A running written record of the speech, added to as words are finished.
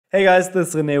Hey guys, this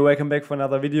is Rene. Welcome back for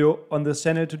another video on this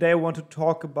channel. Today I want to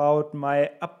talk about my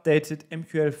updated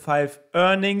MQL5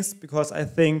 earnings because I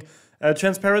think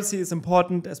transparency is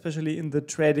important, especially in the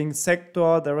trading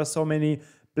sector. There are so many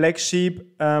black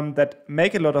sheep that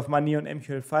make a lot of money on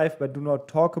MQL5 but do not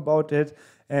talk about it.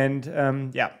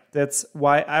 And yeah, that's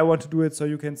why I want to do it, so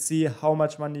you can see how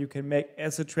much money you can make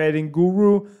as a trading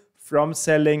guru from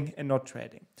selling and not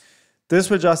trading. This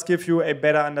will just give you a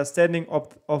better understanding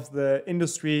of the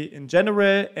industry in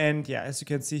general. And yeah, as you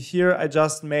can see here, I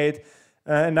just made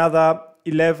another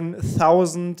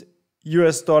 11,000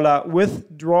 US dollar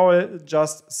withdrawal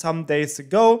just some days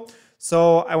ago.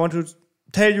 So I want to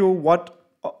tell you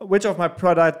which of my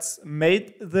products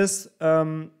made this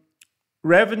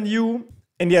revenue.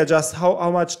 And yeah, just how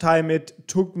much time it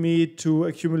took me to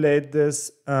accumulate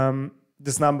this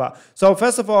number. So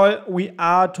first of all, we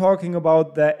are talking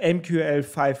about the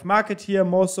MQL5 market here.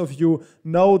 Most of you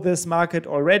know this market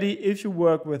already. If you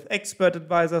work with expert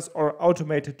advisors or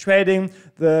automated trading,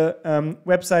 the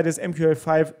website is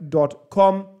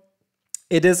MQL5.com.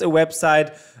 It is a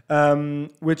website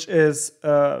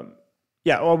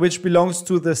which belongs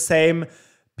to the same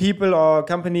people or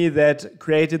company that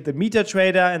created the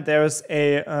MetaTrader, and there is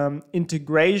a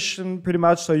integration pretty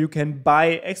much, so you can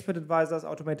buy expert advisors,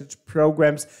 automated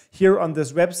programs here on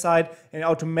this website and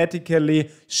automatically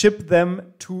ship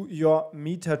them to your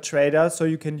MetaTrader so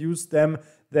you can use them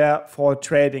there for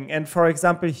trading. And for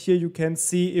example, here you can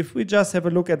see, if we just have a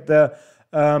look at the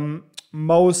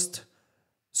most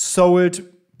sold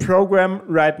program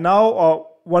right now, or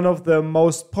one of the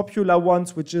most popular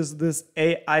ones, which is this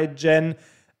AI Gen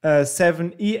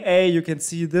 7 EA. You can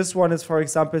see this one is, for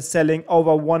example, selling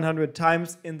over 100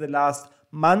 times in the last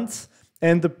month,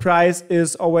 and the price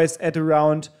is always at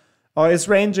around, or is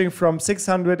ranging from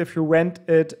 600 if you rent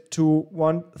it to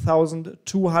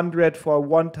 1,200 for a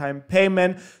one-time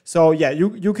payment. So yeah,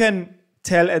 you can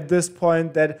tell at this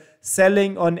point that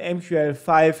selling on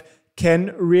MQL5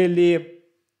 can really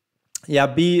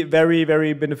be very,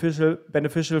 very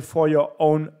beneficial for your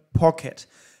own pocket.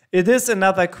 It is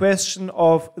another question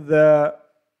of the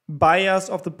buyers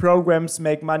of the programs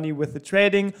make money with the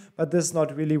trading, but this is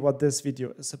not really what this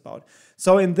video is about.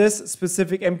 So in this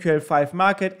specific MQL5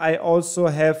 market, I also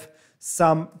have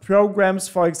some programs.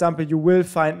 For example, you will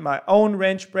find my own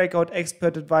range breakout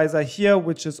expert advisor here,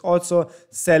 which is also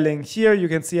selling here. You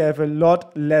can see I have a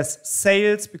lot less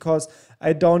sales because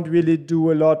I don't really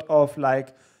do a lot of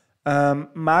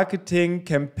marketing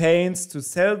campaigns to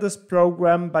sell this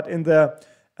program, but in the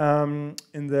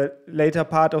later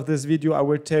part of this video, I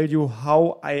will tell you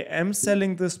how I am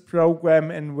selling this program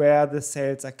and where the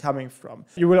sales are coming from.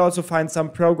 You will also find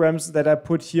some programs that I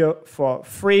put here for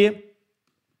free.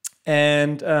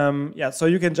 And so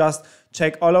you can just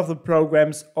check all of the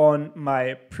programs on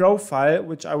my profile,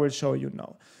 which I will show you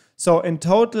now. So in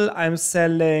total, I'm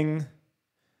selling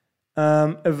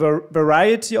a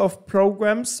variety of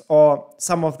programs, or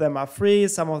some of them are free,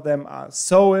 some of them are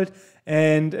sold.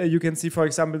 And you can see, for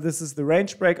example, this is the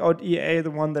range breakout EA, the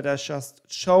one that I just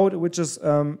showed, which is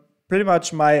pretty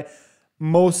much my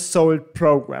most sold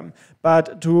program.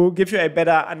 But to give you a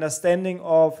better understanding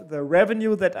of the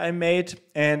revenue that I made,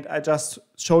 and I just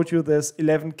showed you this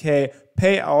 11K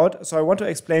payout, so I want to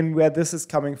explain where this is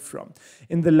coming from.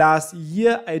 In the last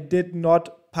year, I did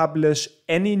not publish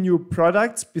any new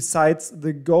products besides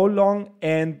the Go Long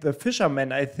and the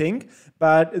Fisherman, I think,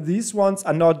 but these ones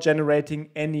are not generating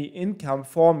any income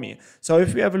for me. So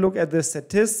if we have a look at the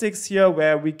statistics here,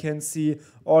 where we can see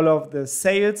all of the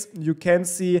sales, you can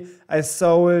see I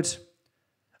sold,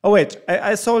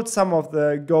 I sold some of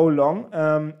the Go Long,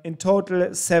 in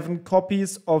total 7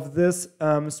 copies of this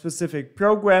specific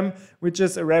program, which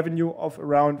is a revenue of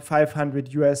around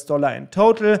 500 US dollar in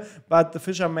total, but the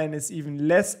Fisherman is even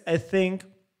less, I think.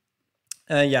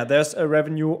 There's a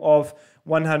revenue of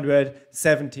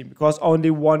 170 because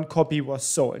only 1 copy was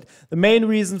sold. The main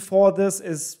reason for this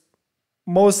is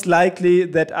most likely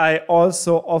that I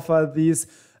also offer these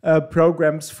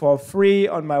programs for free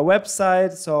on my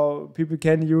website, so people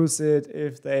can use it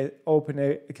if they open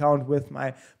an account with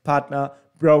my partner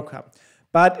broker.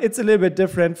 But it's a little bit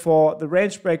different for the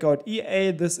range breakout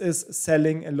EA. This is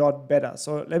selling a lot better.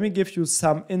 So let me give you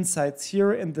some insights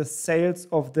here in the sales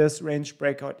of this range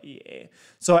breakout EA.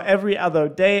 So every other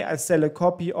day I sell a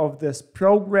copy of this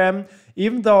program.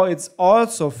 Even though it's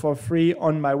also for free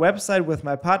on my website with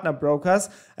my partner brokers,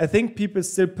 I think people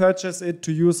still purchase it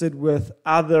to use it with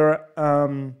other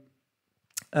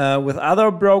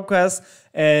brokers.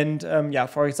 And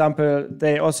for example,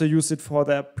 they also use it for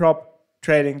their prop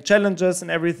trading challenges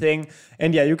and everything.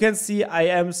 And yeah, you can see I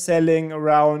am selling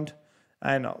around,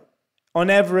 I don't know, on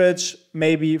average,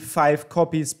 maybe 5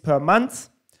 copies per month.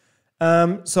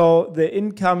 So the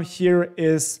income here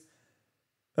is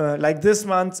like this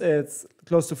month, it's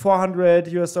close to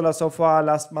 $400 so far.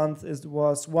 Last month it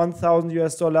was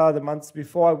 $1,000. The months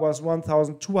before it was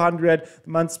 1,200. The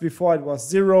months before it was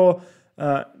 0.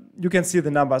 You can see the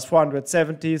numbers: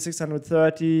 470,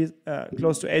 630,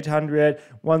 close to 800,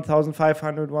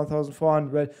 1,500,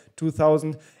 1,400,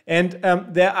 2,000. And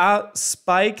there are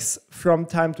spikes from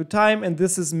time to time. And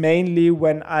this is mainly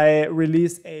when I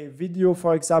release a video,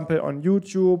 for example, on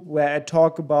YouTube, where I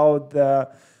talk about the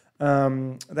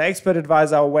expert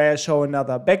advisor, where I show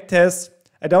another backtest.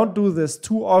 I don't do this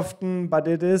too often, but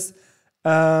it is,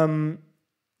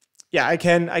 yeah, I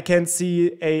can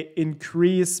see a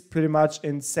increase pretty much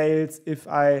in sales if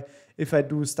I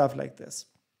do stuff like this.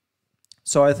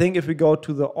 So I think if we go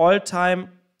to the all-time,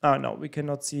 no, we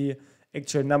cannot see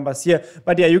actual numbers here.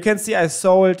 But yeah, you can see I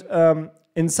sold,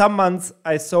 in some months,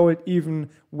 I sold even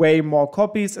way more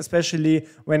copies, especially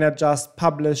when I just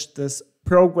published this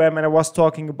program, and I was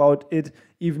talking about it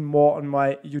even more on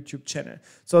my YouTube channel.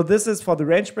 So this is for the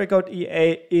range breakout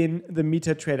EA in the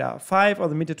MetaTrader 5 or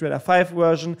the MetaTrader 5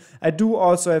 version. I do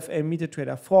also have a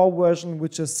MetaTrader 4 version,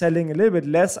 which is selling a little bit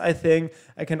less, I think.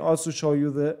 I can also show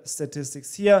you the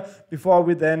statistics here before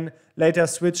we then later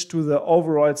switch to the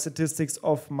overall statistics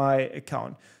of my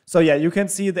account. So yeah, you can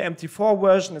see the MT4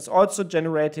 version is also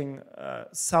generating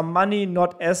some money,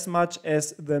 not as much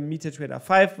as the MetaTrader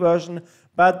 5 version,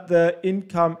 but the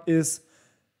income is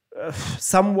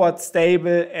somewhat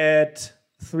stable at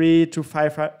 3 to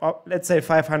 500, let's say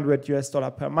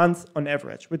 $500 per month on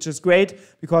average, which is great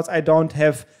because I don't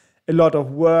have a lot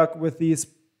of work with these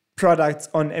products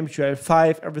on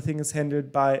MQL5. Everything is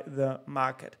handled by the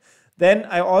market. Then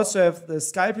I also have the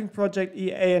Skyping project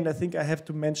EA, and I think I have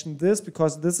to mention this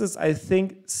because this is, I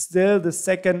think, still the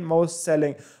second most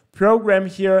selling program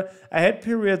here. I had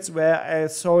periods where I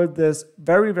sold this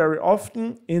very, very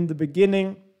often in the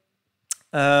beginning,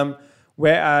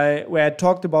 where I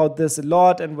talked about this a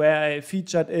lot and where I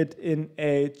featured it in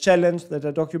a challenge that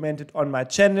I documented on my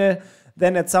channel.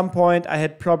 Then at some point I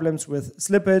had problems with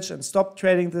slippage and stopped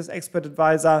trading this expert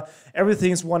advisor.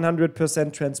 Everything's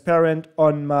 100% transparent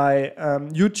on my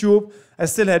YouTube. I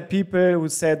still had people who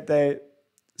said they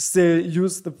still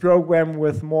use the program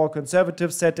with more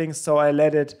conservative settings, so I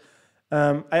let it.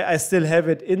 I still have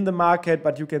it in the market,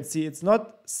 but you can see it's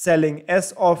not selling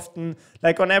as often.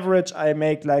 Like on average, I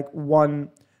make like one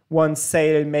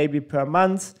sale maybe per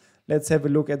month. Let's have a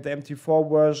look at the MT4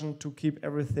 version to keep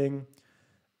everything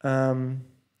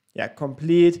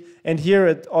complete. And here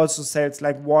it also sells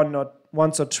like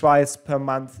once or twice per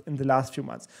month in the last few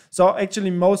months. So actually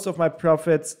most of my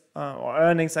profits or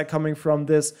earnings are coming from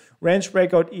this range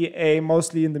breakout EA,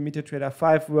 mostly in the MetaTrader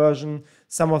 5 version.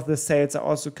 Some of the sales are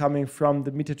also coming from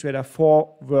the MetaTrader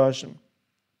 4 version.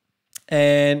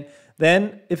 And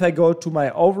then if I go to my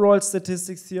overall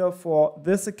statistics here for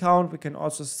this account, we can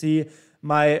also see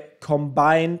my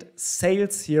combined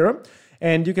sales here.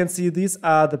 And you can see these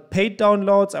are the paid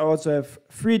downloads. I also have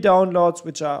free downloads,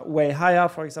 which are way higher,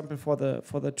 for example, for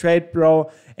the Trade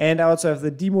Bro. And I also have the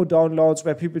demo downloads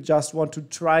where people just want to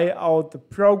try out the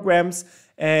programs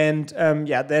and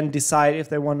then decide if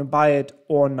they want to buy it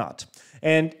or not.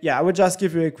 And yeah, I will just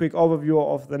give you a quick overview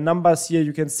of the numbers here.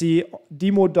 You can see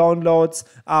demo downloads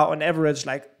are on average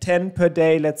like 10 per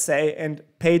day, let's say, and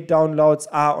paid downloads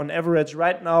are on average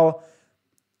right now,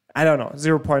 I don't know,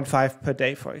 0.5 per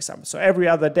day, for example. So every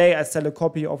other day I sell a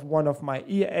copy of one of my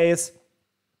EAs.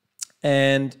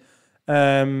 And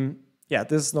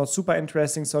this is not super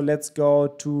interesting. So let's go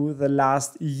to the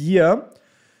last year.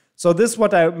 So this is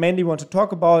what I mainly want to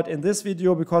talk about in this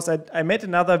video, because I made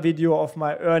another video of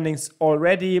my earnings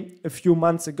already a few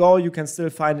months ago. You can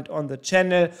still find it on the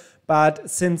channel. But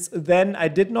since then, I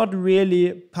did not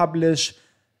really publish.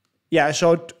 Yeah, I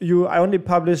showed you, I only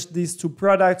published these two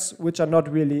products, which are not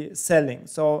really selling.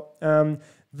 So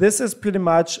this is pretty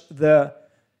much the,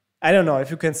 I don't know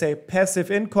if you can say passive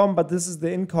income, but this is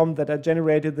the income that I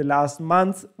generated the last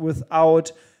month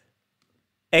without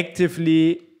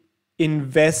actively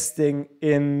investing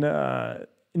in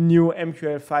new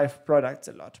MQL5 products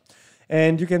a lot.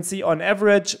 And you can see on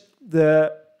average,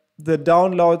 the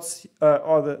downloads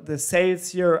or the sales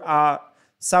here are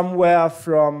somewhere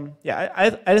from,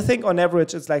 I think on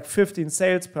average it's like 15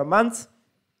 sales per month,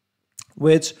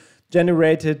 which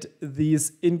generated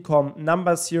these income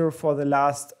numbers here for the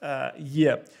last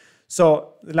year.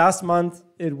 So the last month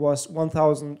it was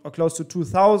 1,000 or close to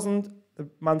 2,000. The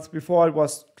month before it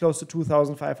was close to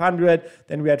 2,500.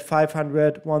 Then we had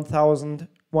 500, 1,000,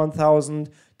 1,000,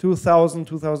 2,000,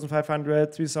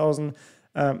 2,500, 3,000,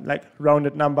 like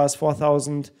rounded numbers,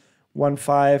 4,000,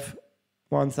 1,500,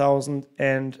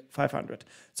 1,500.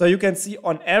 So you can see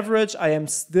on average, I am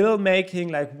still making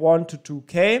like 1 to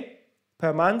 2K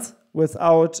per month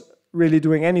without really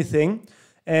doing anything.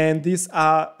 And these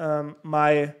are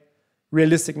my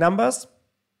realistic numbers.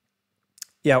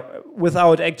 Yeah,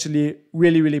 without actually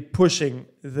really pushing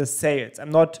the sales.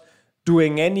 I'm not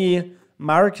doing any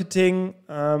marketing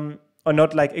or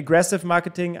not like aggressive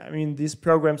marketing. I mean, these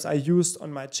programs I used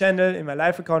on my channel, in my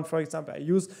live account, for example, I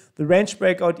use the range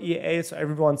breakout EA so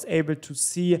everyone's able to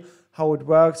see how it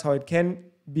works, how it can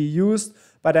be used,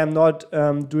 but I'm not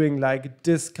doing like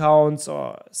discounts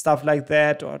or stuff like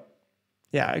that, or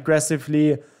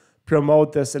aggressively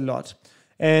promote this a lot.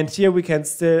 And here we can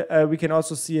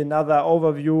also see another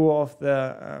overview of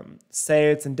the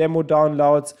sales and demo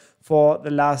downloads for the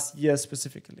last year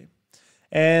specifically.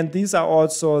 And these are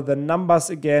also the numbers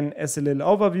again as a little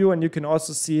overview, and you can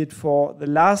also see it for the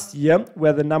last year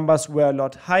where the numbers were a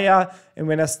lot higher. And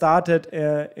when I started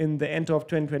in the end of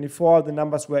 2024, the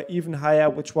numbers were even higher,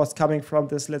 which was coming from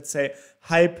this, let's say,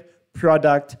 hype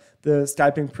product, the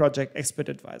Skyping Project Expert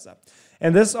Advisor.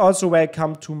 And this is also where I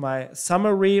come to my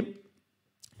summary,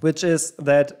 which is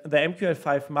that the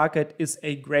MQL5 market is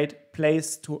a great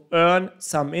place to earn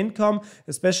some income,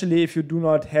 especially if you do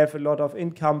not have a lot of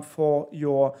income for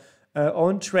your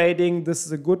own trading. This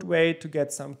is a good way to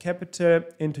get some capital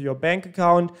into your bank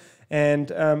account.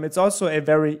 And it's also a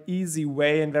very easy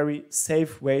way and very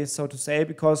safe way, so to say,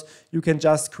 because you can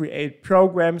just create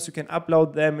programs, you can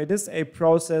upload them. It is a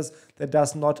process that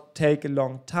does not take a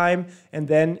long time. And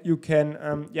then you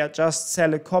can just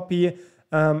sell a copy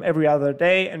every other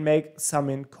day and make some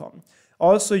income.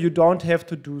 Also, you don't have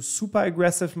to do super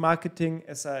aggressive marketing.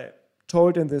 As I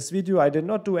told in this video, I did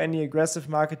not do any aggressive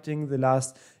marketing the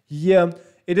last year.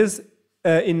 It is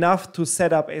enough to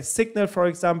set up a signal, for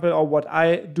example, or what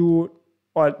I do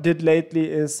or did lately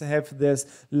is have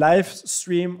this live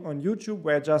stream on YouTube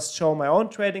where I just show my own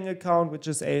trading account, which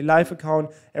is a live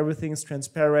account. Everything is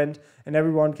transparent and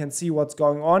everyone can see what's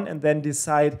going on and then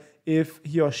decide if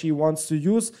he or she wants to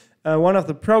use one of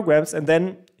the programs, and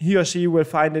then he or she will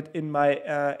find it in my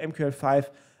MQL5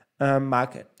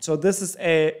 market. So this is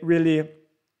a really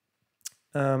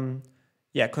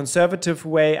conservative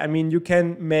way. I mean, you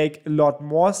can make a lot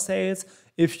more sales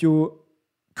if you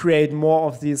create more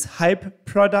of these hype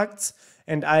products.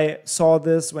 And I saw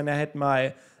this when I had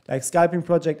my Skyping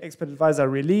Project Expert Advisor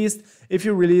released. If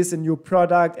you release a new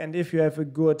product and if you have a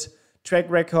good track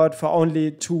record for only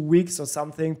 2 weeks or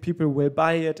something, people will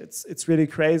buy it. It's really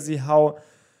crazy how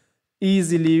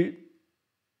easily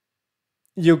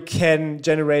you can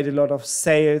generate a lot of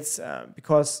sales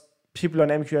because people on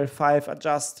MQL5 are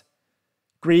just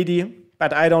greedy,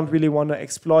 but I don't really want to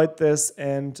exploit this.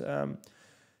 And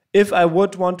if I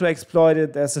would want to exploit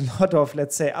it, there's a lot of,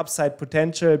 let's say, upside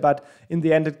potential, but in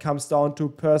the end it comes down to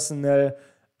personal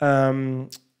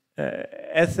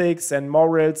ethics and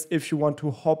morals if you want to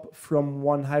hop from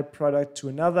one hype product to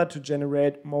another to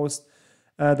generate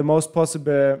the most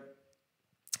possible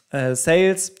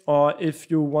sales, or if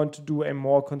you want to do a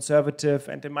more conservative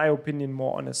and, in my opinion,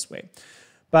 more honest way.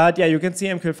 But yeah, you can see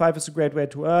MQL5 is a great way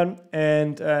to earn,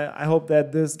 and I hope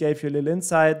that this gave you a little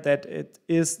insight that it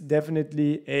is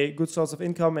definitely a good source of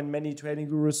income, and many trading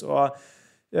gurus or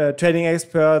trading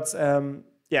experts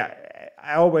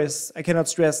I cannot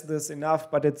stress this enough,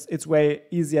 but it's way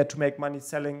easier to make money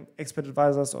selling expert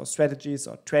advisors or strategies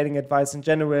or trading advice in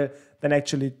general than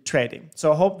actually trading.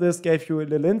 So I hope this gave you a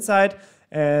little insight,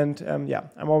 and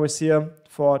I'm always here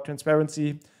for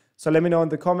transparency. So let me know in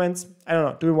the comments. I don't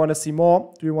know, do you want to see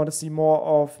more? Do you want to see more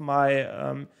of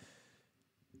my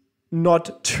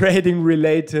not trading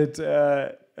related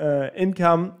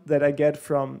income that I get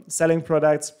from selling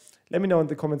products? Let me know in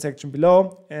the comment section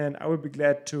below, and I will be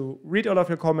glad to read all of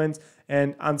your comments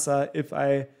and answer if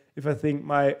I think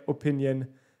my opinion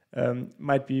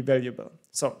might be valuable.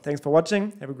 So thanks for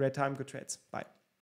watching. Have a great time. Good trades. Bye.